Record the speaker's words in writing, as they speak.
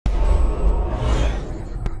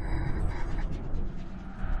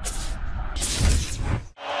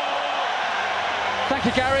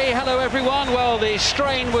Thank you, Gary. Hello, everyone. Well, the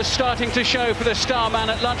strain was starting to show for the star man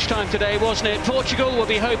at lunchtime today, wasn't it? Portugal will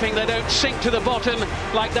be hoping they don't sink to the bottom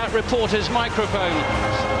like that reporter's microphone.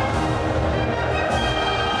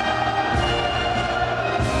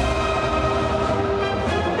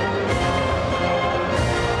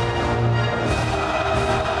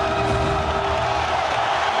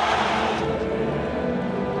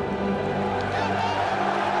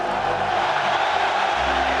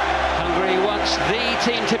 The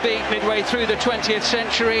team to beat midway through the 20th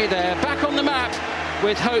century. They're back on the map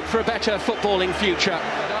with hope for a better footballing future.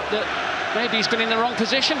 That maybe he's been in the wrong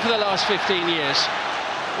position for the last 15 years.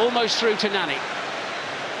 Almost through to Nani.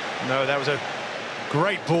 No, that was a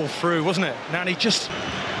great ball through, wasn't it? Nani just...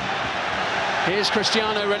 Here's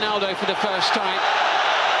Cristiano Ronaldo for the first time.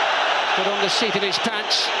 Put on the seat of his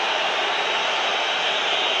pants.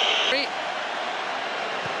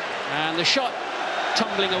 And the shot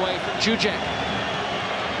tumbling away from Jujek.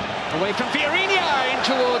 Away from Vieirinha in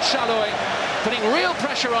towards Saloy, putting real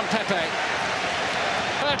pressure on Pepe.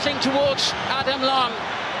 Hurtling towards Adam Lang.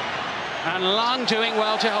 And Lang doing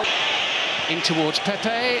well to help. In towards Pepe,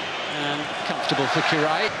 and comfortable for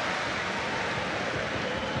Kirai.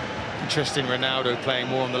 Interesting, Ronaldo playing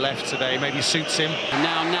more on the left today, maybe suits him. And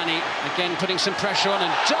now Nani, again putting some pressure on,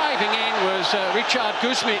 and diving in was Richard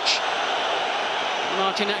Guzmic.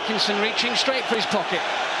 Martin Atkinson reaching straight for his pocket.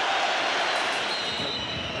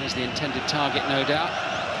 There's the intended target, no doubt.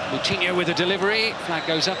 Moutinho with a delivery. Flag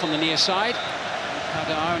goes up on the near side.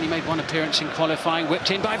 Hadar only made one appearance in qualifying. Whipped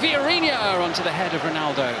in by Vieirinha onto the head of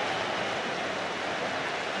Ronaldo.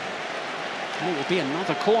 And it will be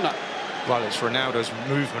another corner. Well, it's Ronaldo's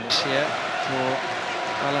movement here for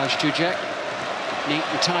Balázs Jujek. Neat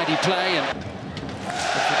and tidy play. And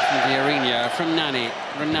from Vieirinha, from Nani,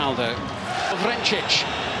 Ronaldo. Lovrencic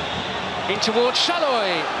in towards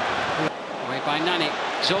Saloy. Away by Nani.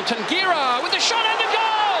 Zoltan Gira with the shot and the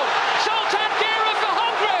goal! Zoltan Gira for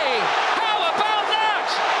Hungary! How about that?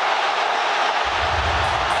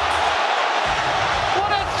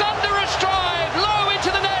 What a thunderous drive! Low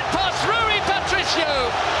into the net past Rui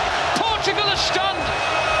Patricio. Portugal are stunned.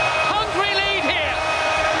 Hungary lead here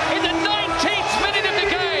in the 19th minute of the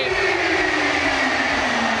game.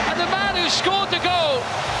 And the man who scored the goal,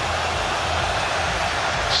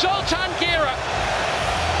 Zoltan Gira.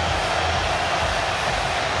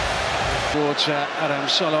 Towards Adam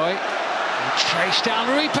Saloy. Chase down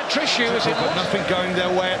Rui Patricio as it was. Nothing going their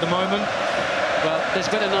way at the moment. Well, there's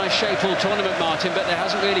been a nice shape all tournament, Martin, but there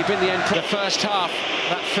hasn't really been the end. The first half,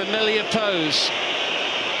 that familiar pose.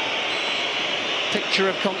 Picture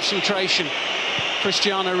of concentration.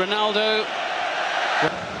 Cristiano Ronaldo.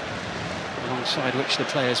 Alongside which the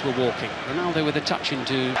players were walking. Ronaldo with a touch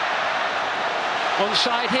into...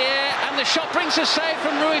 Onside here, and the shot brings a save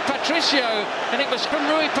from Rui Patricio, and it was from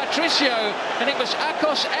Rui Patricio, and it was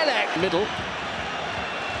Akos Elek. Middle.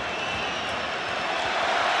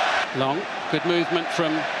 Long, good movement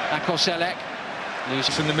from Akos Elek.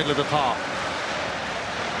 It's in the middle of the park.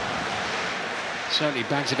 Certainly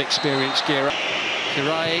bags of experience, Gira.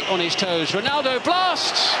 Kirai on his toes, Ronaldo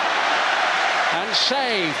blasts! And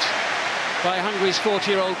saved by Hungary's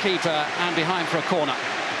 40-year-old keeper, and behind for a corner.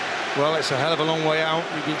 Well, it's a hell of a long way out.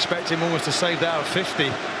 You'd expect him almost to save that at 50.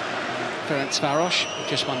 Ferencváros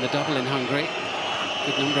just won the double in Hungary.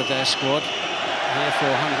 Good number of their squad here for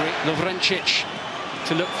Hungary. Lovrencic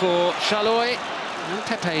to look for Saloy. And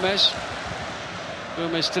Pepe.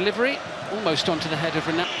 Gomez delivery, almost onto the head of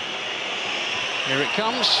Ronaldo. Here it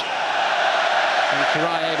comes. And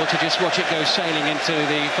Kirai able to just watch it go sailing into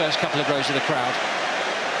the first couple of rows of the crowd.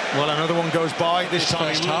 Well, another one goes by this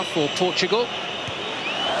time. First half for Portugal.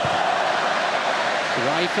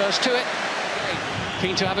 Kirai first to it,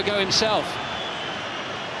 keen to have a go himself.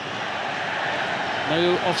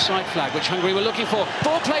 No offside flag, which Hungary were looking for.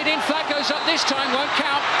 Ball played in, flag goes up this time, won't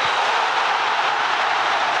count.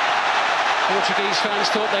 Portuguese fans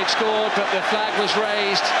thought they'd scored, but the flag was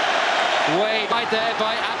raised. Way right there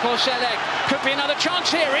by Akos Elek. Could be another chance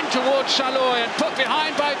here, in towards Saloy and put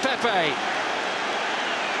behind by Pepe.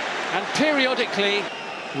 And periodically...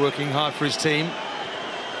 Working hard for his team.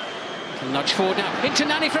 Nudge forward now, into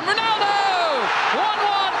Nani from Ronaldo!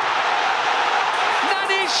 1-1!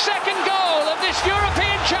 Nani's second goal of this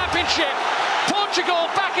European Championship. Portugal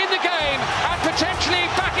back in the game and potentially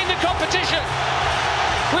back in the competition.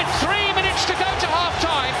 With 3 minutes to go to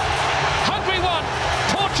half-time, Hungary won,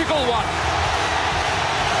 Portugal won.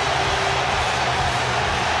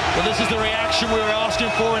 Well, this is the reaction we were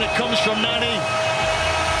asking for, and it comes from Nani.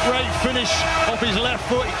 Great finish off his left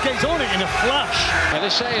foot. He gets on it in a flash.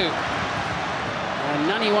 Eliseu. And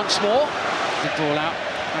Nani once more. Good ball out.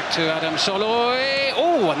 Back to Adam Soloy.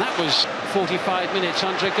 Oh, and that was 45 minutes.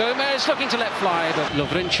 Andre Gomez looking to let fly, but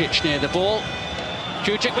Lovrencic near the ball.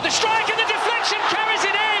 Djudjic with the strike and the deflection carries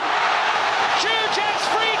it in. Djudjic's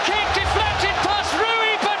free kick deflected past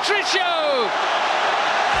Rui Patricio.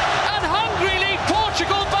 And Hungary lead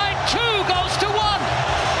Portugal by 2-1.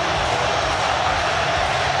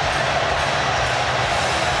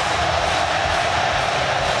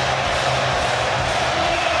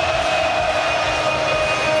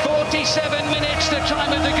 The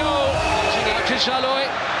time of the goal. Out to Saloy.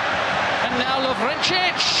 And now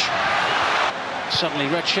Lovrencic. Suddenly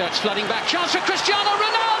red shirts flooding back. Chance for Cristiano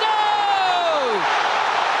Ronaldo!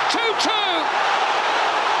 2-2.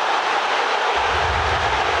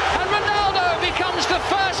 And Ronaldo becomes the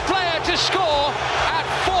first player to score at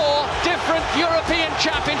 4 different European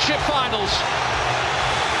Championship finals.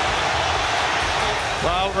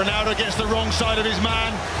 Well, Ronaldo gets the wrong side of his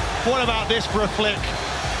man. What about this for a flick?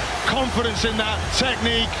 Confidence in that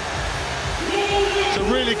technique. It's a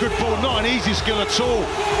really good ball, not an easy skill at all.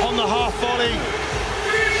 On the half volley,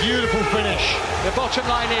 beautiful finish. The bottom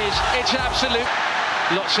line is, it's absolute.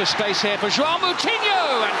 Lots of space here for João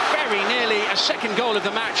Moutinho, and very nearly a second goal of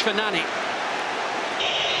the match for Nani.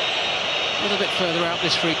 A little bit further out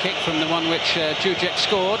this free kick from the one which Djudjic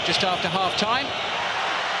scored just after half-time.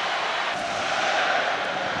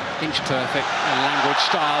 Inch perfect, a language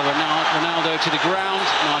style. Ronaldo to the ground.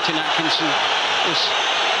 Martin Atkinson was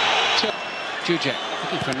Djudjic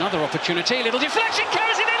looking for another opportunity. Little deflection,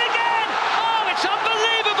 carries it in again. Oh, it's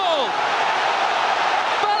unbelievable!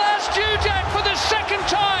 Balázs Djudjic for the second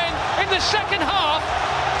time in the second half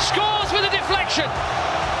scores with a deflection.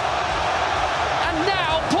 And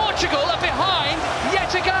now Portugal are behind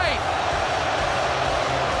yet again.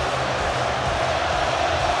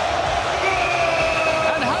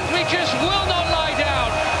 Just will not lie down.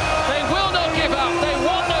 They will not give up. They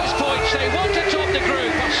want those points. They want to top the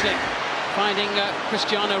group. Bustling. Finding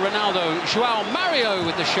Cristiano Ronaldo. João Mario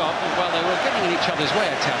with the shot. Well, they were getting in each other's way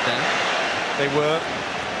a tad then. They were.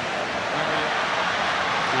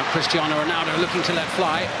 Now Cristiano Ronaldo looking to let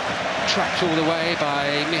fly. Trapped all the way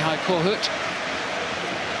by Mihai Kohut.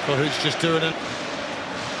 Kohut's just doing it.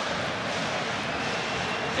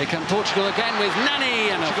 Here come Portugal again with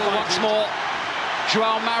Nani, and once more.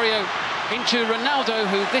 João Mario into Ronaldo,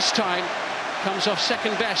 who this time comes off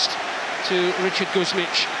second best to Richard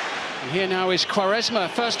Guzmic. And here now is Quaresma,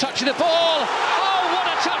 first touch of the ball. Oh, what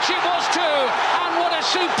a touch it was too! And what a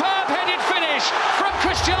superb headed finish from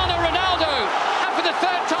Cristiano Ronaldo. And for the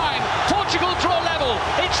third time, Portugal draw level.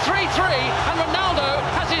 It's 3-3, and Ronaldo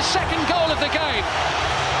has his second goal of the game.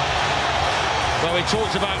 Well, we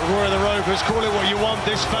talked about Roy of the Rovers, call it what you want,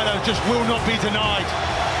 this fellow just will not be denied.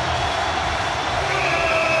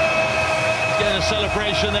 Getting a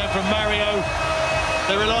celebration there from Mario.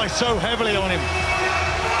 They rely so heavily on him.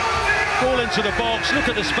 Ball into the box, look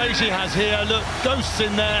at the space he has here, look, Ghost's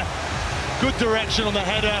in there. Good direction on the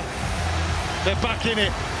header. They're back in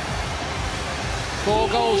it.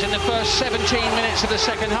 4 goals in the first 17 minutes of the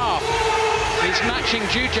second half. He's matching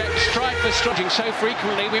Djudjic's strike for striking so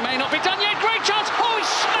frequently, we may not be done yet. Great chance, oh, he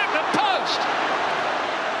smacked the post!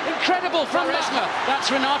 Incredible from Quaresma.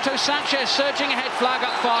 That's Renato Sanchez surging ahead, flag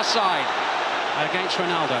up far side. Against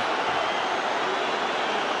Ronaldo.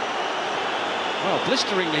 Well,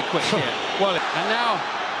 blisteringly quick here. Well, and now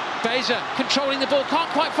Beza controlling the ball, can't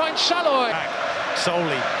quite find Saloy.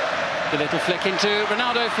 Solely. The little flick into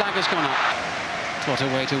Ronaldo, flag has gone up. What a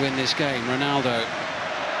way to win this game, Ronaldo.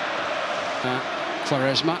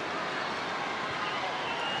 Quaresma.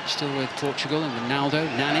 Still with Portugal, and Ronaldo,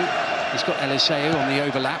 Nani. He's got Eliseu on the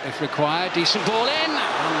overlap if required. Decent ball in,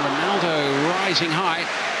 and Ronaldo rising high.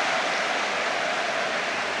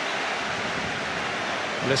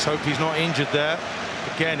 Let's hope he's not injured there.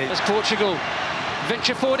 Again, as Portugal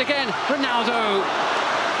venture forward again. Ronaldo.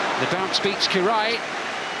 The bounce beats Kirai,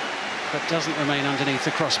 but doesn't remain underneath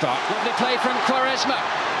the crossbar. Lovely play from Quaresma.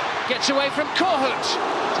 Gets away from Kohut.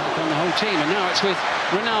 Take on the whole team, and now it's with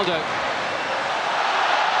Ronaldo.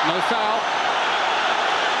 No foul.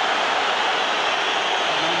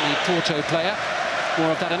 The Porto player.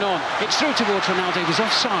 More of that anon. It's through towards Ronaldo. He was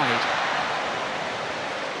offside.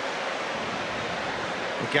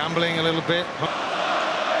 Gambling a little bit.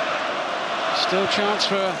 Still chance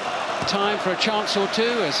for time for a chance or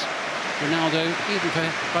two, as Ronaldo, even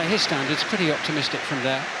by his standards, pretty optimistic from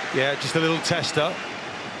there. Yeah, just a little tester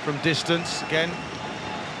from distance again.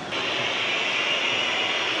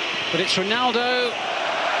 But it's Ronaldo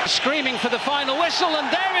screaming for the final whistle, and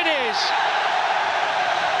there it is.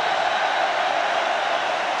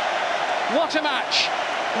 What a match.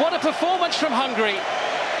 What a performance from Hungary.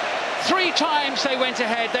 3 times they went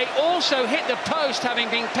ahead. They also hit the post, having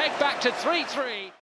been pegged back to 3-3.